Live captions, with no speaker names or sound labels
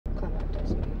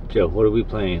Joe, what are we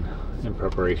playing in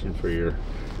preparation for your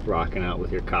rocking out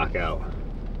with your cock out?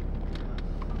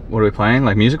 What are we playing?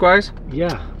 Like music-wise?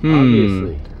 Yeah,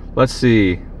 obviously. Let's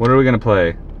see. What are we gonna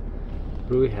play? What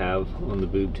do we have on the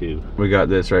boob tube? We got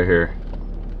this right here.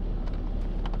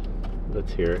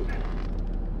 Let's hear it.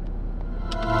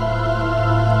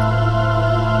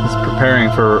 It's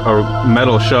preparing for a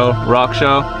metal show, rock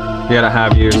show. You gotta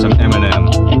have you some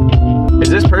Eminem. Is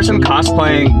this person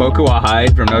cosplaying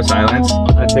Bokuwahyde from No Silence?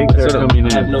 I think they're coming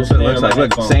in. That's what it looks like.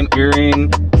 Look, same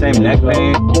earring, same neck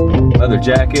paint, leather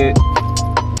jacket.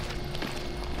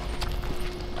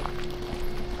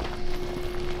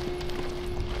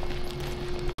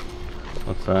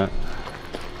 What's that?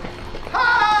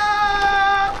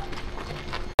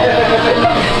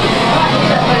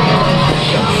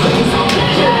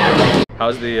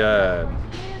 How's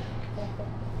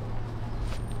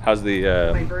the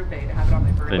my birthday, to have it on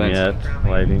my birthday. Vignette,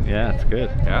 lighting, yeah, it's good.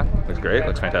 yeah, looks great,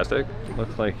 looks fantastic.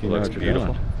 Looks like you Looks know what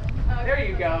beautiful. you're doing. There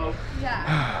you go.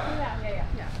 Yeah.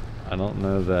 I don't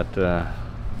know that,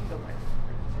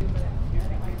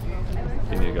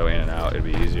 You need to go in and out, it'd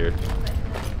be easier.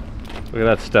 look at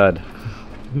that stud.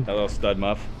 That little stud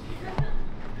muff.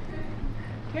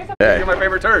 Hey. You're my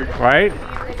favorite turd. Right?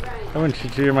 I wouldn't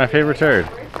shoot you, you're my favorite turd.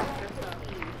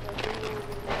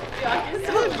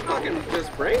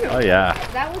 Just bring them. Oh yeah.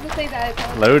 That was the thing that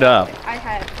I Load up. I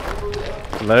had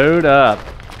Load up.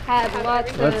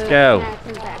 lots Let's of go. snacks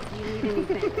in the back. Do you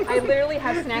need anything? I literally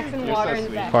have snacks and water in the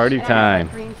back. Party And I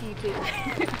have time. green tea too.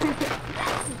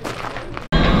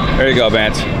 There you go,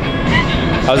 Vance.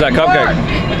 How's that cupcake?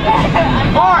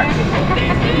 Mark!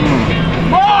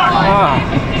 Mark!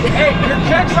 Hey, your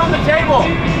check's on the table.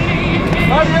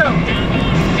 Love you.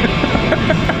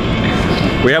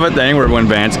 We have a thing where when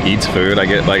Vance eats food, I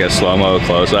get like a slow-mo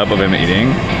close-up of him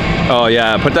eating. Oh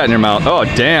yeah, put that in your mouth. Oh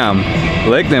damn,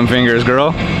 lick them fingers,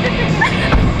 girl.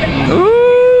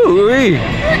 Ooh, wee.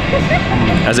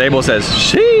 As Abel says,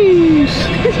 sheesh.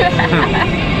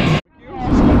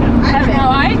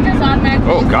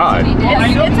 Oh God.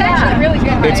 It's actually really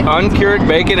good. It's uncured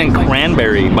bacon and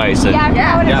cranberry bison. Yeah, I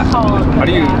forgot what it's called. How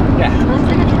do you? Yeah.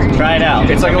 Try it out.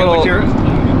 It's like a little.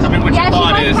 Tell me what Yeah, your she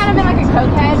thought might is. have kind of been like a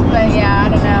cokehead, but yeah,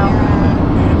 I don't know.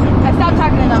 I stopped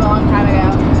talking to them a long time ago.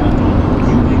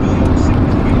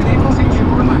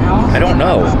 I don't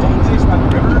know.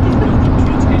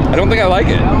 I don't think I like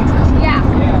it. Yeah.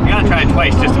 You gotta try it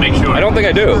twice just to make sure. I don't think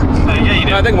I do. Yeah, you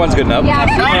do. No, I think one's good enough. Yeah,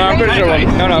 No, I'm pretty sure one.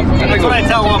 No, no. I That's think what I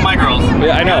tell all my girls.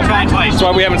 Yeah, I know. Try it twice. That's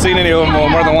why we haven't seen any of them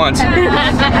more than once. Wow.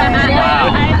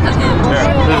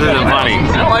 This isn't funny.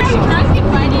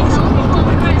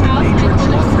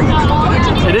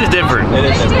 It is different. It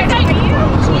is different.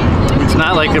 It's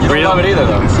not like a You don't real. love it either,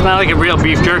 though. It's not like a real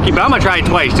beef jerky, but I'm gonna try it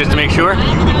twice just to make sure.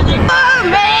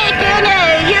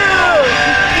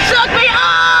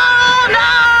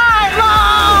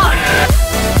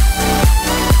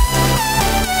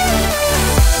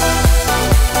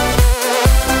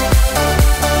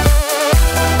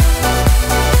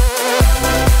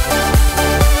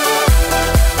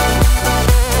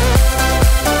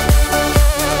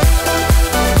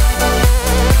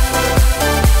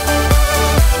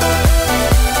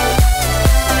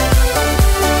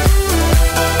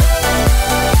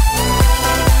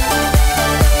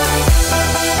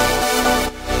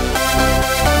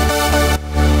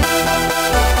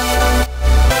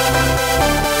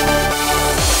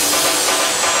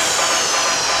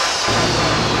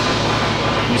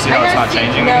 See how it's not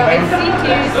changing No, anything? it's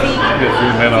C2,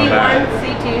 C1,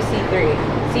 C2, C3.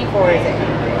 C4 is it?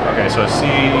 Okay, so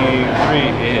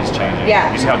C3 is changing.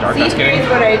 Yeah. You see how dark that's C3 getting? is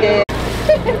what I did.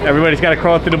 Everybody's got to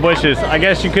crawl through the bushes. I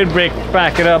guess you could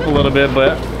back it up a little bit,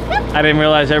 but I didn't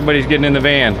realize everybody's getting in the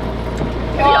van.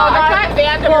 I got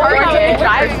banned to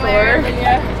drive for.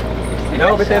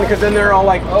 No, but then because then they're all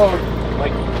like, oh,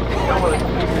 like.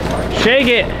 Shake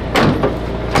it.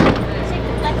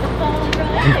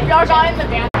 Y'all got in the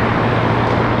van.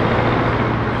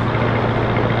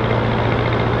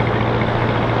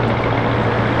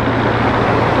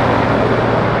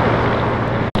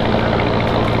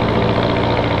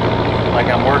 Like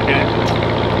I'm working it.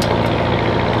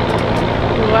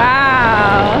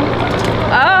 Wow.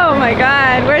 Oh my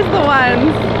God, where's the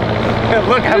ones?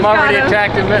 Look, I'm Who's already got 'em?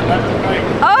 attracting it.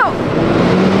 Oh!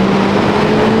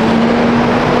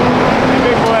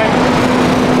 Big boy.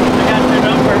 I got your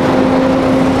number.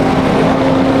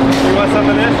 You want some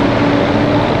of this?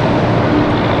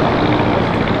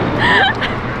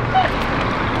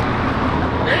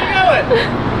 Where you going?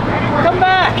 Come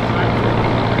back.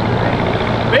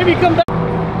 Baby, come back.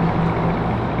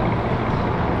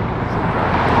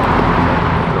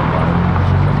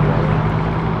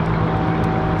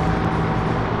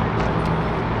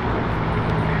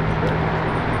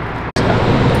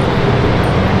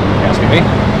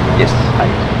 Yes. Hi.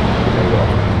 There you go.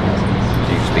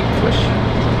 Do you speak English?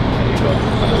 There you go.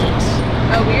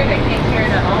 Oh, weird. I can't hear it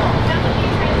at all.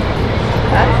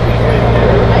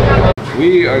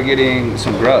 We are getting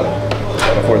some grub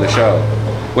before the show,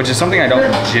 which is something I don't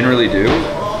generally do.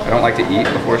 I don't like to eat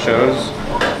before shows.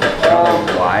 I don't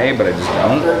know why, but I just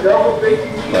don't.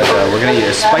 But we're gonna eat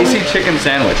a spicy chicken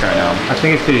sandwich right now. I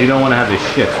think it's because you don't want to have the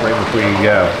shits right before you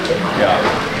go.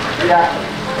 Yeah.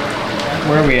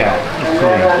 Where are we at?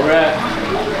 We're at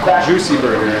Juicy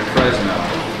Burger in Fresno.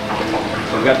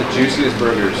 So we've got the juiciest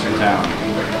burgers in town.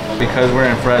 Because we're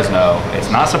in Fresno,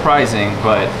 it's not surprising,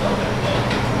 but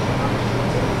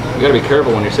you gotta be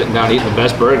careful when you're sitting down eating the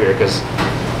best burger, because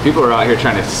people are out here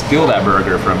trying to steal that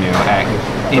burger from you at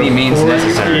any means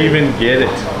necessary. You even get it.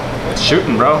 It's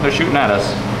shooting, bro. They're shooting at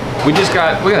us. We just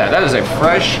got, look at that. That is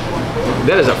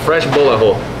a fresh bullet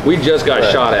hole. We just got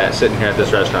shot at sitting here at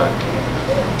this restaurant.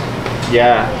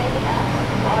 Yeah.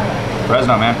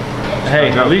 Fresno, man.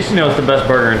 Hey, at least you know it's the best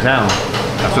burger in town.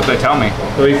 That's what they tell me.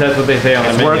 At least that's what they say on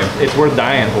the menu. It's worth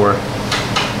dying for.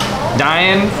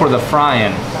 Dying for the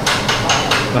frying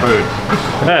food.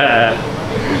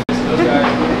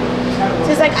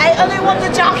 She's like, I only want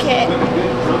the jacket.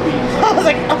 I was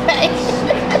like, okay.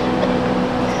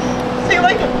 She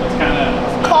like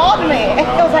called me.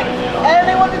 I was like, I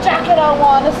only want the jacket on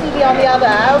one, the CD on the other.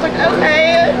 I was like,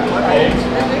 okay.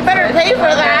 You better pay for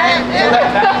that.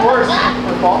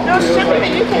 No shipping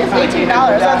in UK is $18. I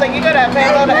was like, you gotta pay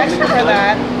a little extra for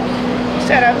that.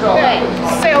 Shut up. Okay.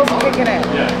 Sales kicking in.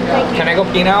 Thank you. Can I go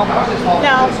pee now?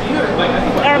 No.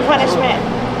 Earn punishment.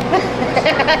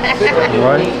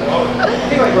 Right?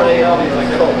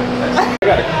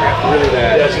 Really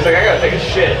bad. Yeah, she's like, I gotta take a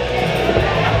shit.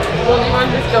 Well, do you want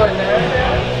to just go in there?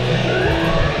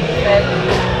 You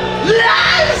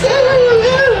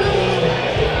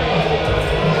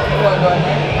want to go in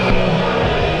there?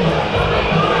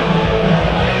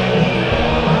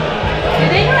 Did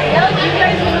they not yell at you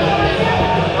guys when you were there?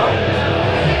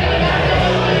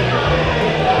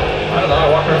 I don't know, I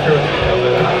walked around here with you.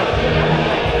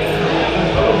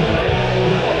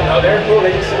 No, they're cool.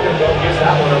 They just said to go use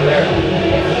that one over there.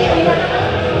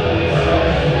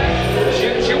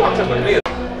 She walked up with me.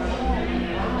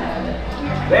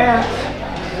 That.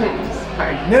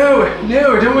 No, I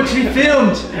don't want to be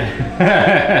filmed.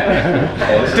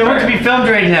 Don't want to be filmed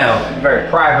right now. Very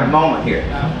private moment here.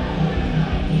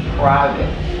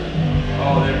 Private.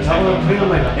 Oh, there's someone putting on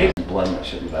my face. Blood that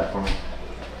shit in the back for me.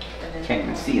 Can't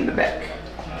even see in the back.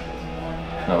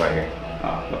 No, right here. Oh,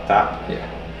 up top? Yeah.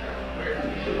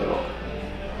 A little.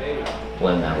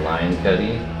 Blend that line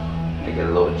cutty. Make it a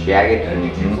little jagged.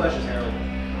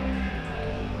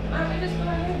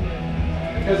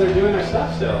 Because they're doing their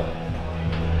stuff still.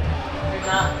 Is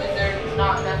there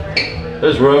not enough room?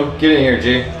 There's room. Get in here,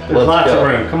 G. There's lots of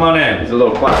room. Come on in. It's a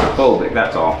little claustrophobic,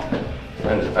 that's all. I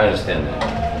understand that.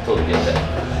 I totally get that.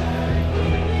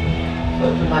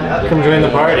 Come join the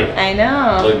party. I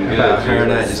know. Looking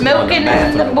good. Smoking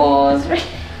in the balls. The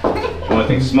only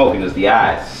thing smoking is the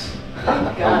eyes.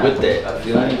 I'm with that. I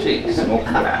feel my cheeks.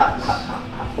 Smoking the eyes.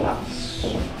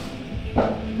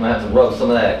 I'm gonna have to rub some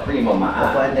of that cream on my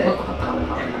eye.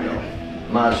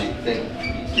 Magic thing.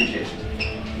 Appreciate you.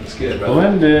 It's good, bro.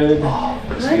 Blended.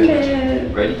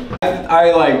 Good. Ready?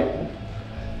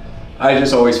 I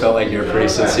just always felt like you're a pretty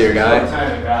sincere guy.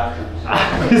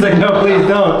 He's like, no, please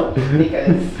don't.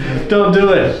 Don't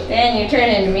do it. Dan, you turn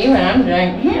into me when I'm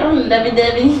drunk. I'm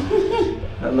lovey-dovey.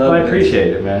 Well, I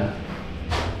appreciate it, man.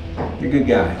 You're a good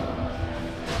guy.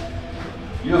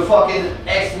 You're a fucking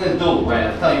excellent dude,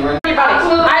 man. I'm telling you right now.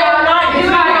 I am not doing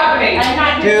happening. I'm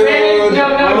not doing it. No.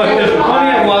 Look, there's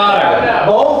plenty of water.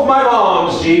 Both my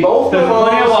moms, G. Both There's my moms.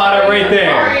 plenty of water right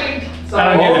there. I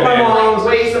don't get it, Both my man. moms.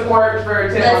 Way support for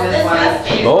Tim on this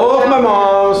one. Both my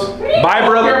moms. Bye,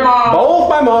 brother. Your mom. Both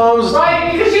my moms.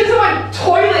 Right, because she doesn't want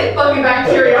toilet fucking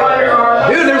bacteria on her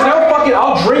arm. Dude, there's no fucking.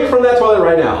 I'll drink from that toilet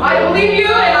right now. I believe you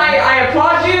and I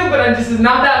applaud you, but this is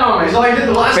not that moment. It's all I did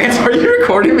the last Vance, are you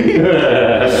recording me?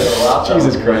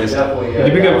 Jesus Christ. If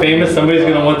you become famous, somebody's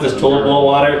gonna want this toilet bowl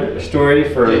water story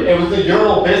for. It was the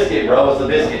urinal biscuit, bro. It was the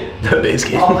biscuit. The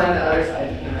biscuit. I'll land the other side.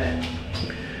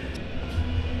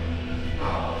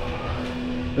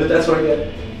 But that's what I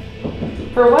get.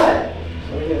 For what?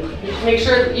 Make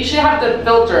sure, you should have to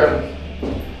filter them.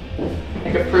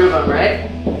 Like approve them, right?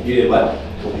 You did what?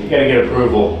 You gotta get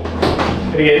approval.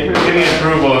 You gotta get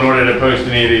approval in order to post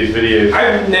any of these videos.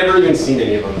 I've never even seen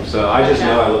any of them, so I just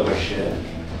know I look like shit.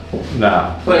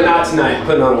 Nah. But not tonight. I'm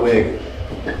putting on a wig.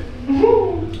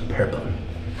 Purple.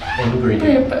 And green.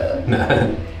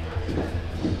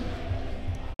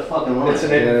 Fucking It's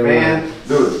an advance.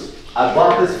 Dude, I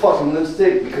bought this fucking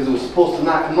lipstick because it was supposed to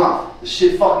not come off. The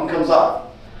shit fucking comes off.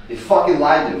 They fucking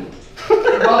lied to me.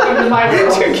 Welcome to my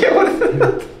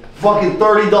world. Fucking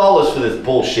 $30 for this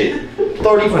bullshit.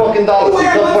 $30 fucking dollars. It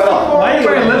comes right off. Why are you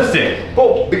wearing lipstick?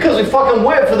 Bro, because we fucking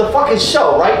wear it for the fucking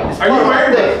show, right? It's Are you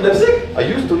wearing lipstick? I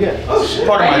used to, yeah. Oh shit.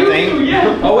 Part of my thing.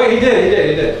 Yeah. Oh wait, he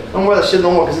did. I don't wear that shit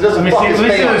no more because it doesn't Let me fucking see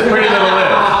stay those on. pretty little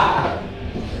lips.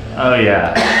 Oh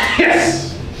yeah.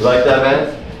 Yes. You like that,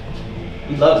 man?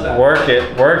 He loves that. Work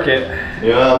it, work it.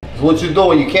 Yeah. So what you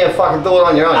doing? You can't fucking do it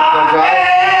on your own. You can't drive.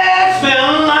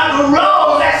 Feeling like a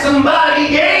rose that somebody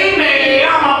gave me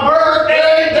on my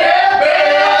birthday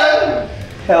deathbed.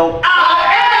 Help. I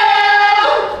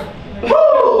am.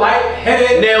 Woo!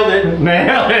 Light-headed. Nailed it.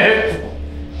 Nailed it.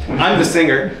 I'm the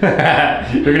singer.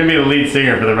 You're gonna be the lead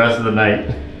singer for the rest of the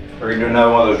night. Are we doing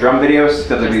another one of those drum videos?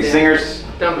 Because there'll be singers.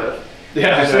 Done both.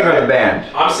 Yeah. The singer of the band.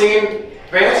 I'm singing,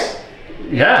 Vance.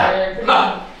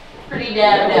 Yeah. Pretty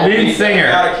damn Lead singer.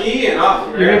 Got a key and off.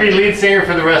 You're gonna be lead singer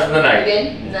for the rest of the night. Good?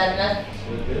 Is that enough?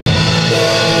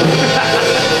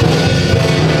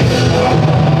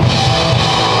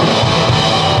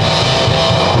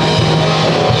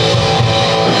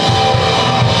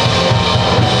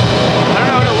 I don't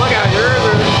know what to look at.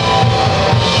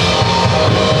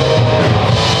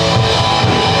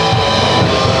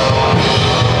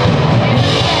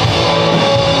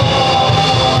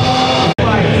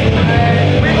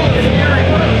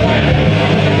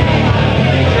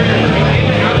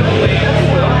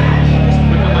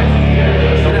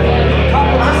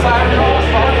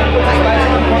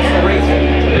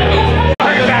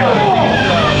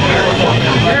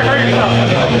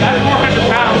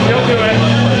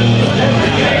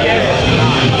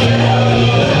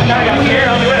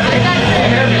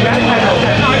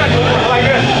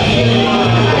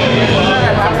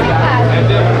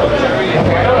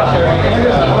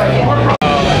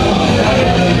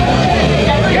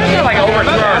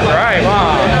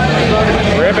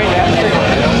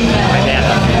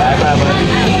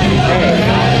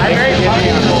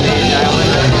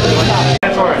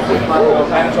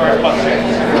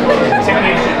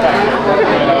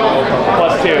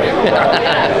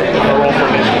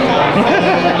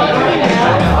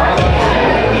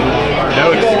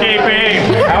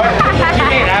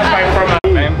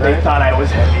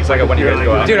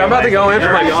 Dude, I'm about to go in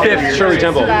for my 5th Shirley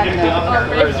Temple.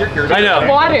 I know.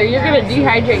 Water, you're gonna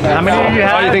dehydrate yourself. How many do you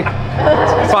have? How do you think?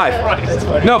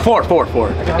 5. No, 4.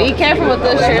 Be careful with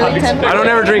those Shirley Temple. I don't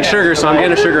ever drink sugar, so I'm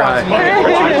getting a sugar high.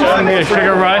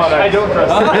 Sugar rush? I don't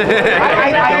trust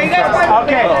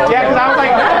Okay, yeah, because I was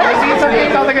like, I see some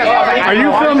things, I was like, Are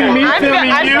you filming me? I'm filming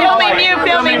you,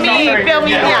 filming me.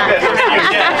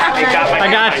 I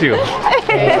got you.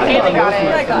 Haley got it.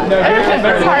 I got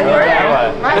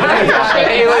it.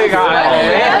 Haley got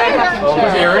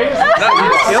it. Earrings? I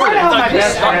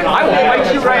will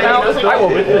fight you right now. I will.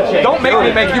 Don't make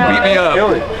me beat me up.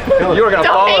 You are gonna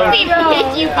fall. Don't make me pick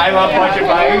you. I love watching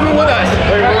fire. With us.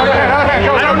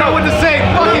 I don't know what to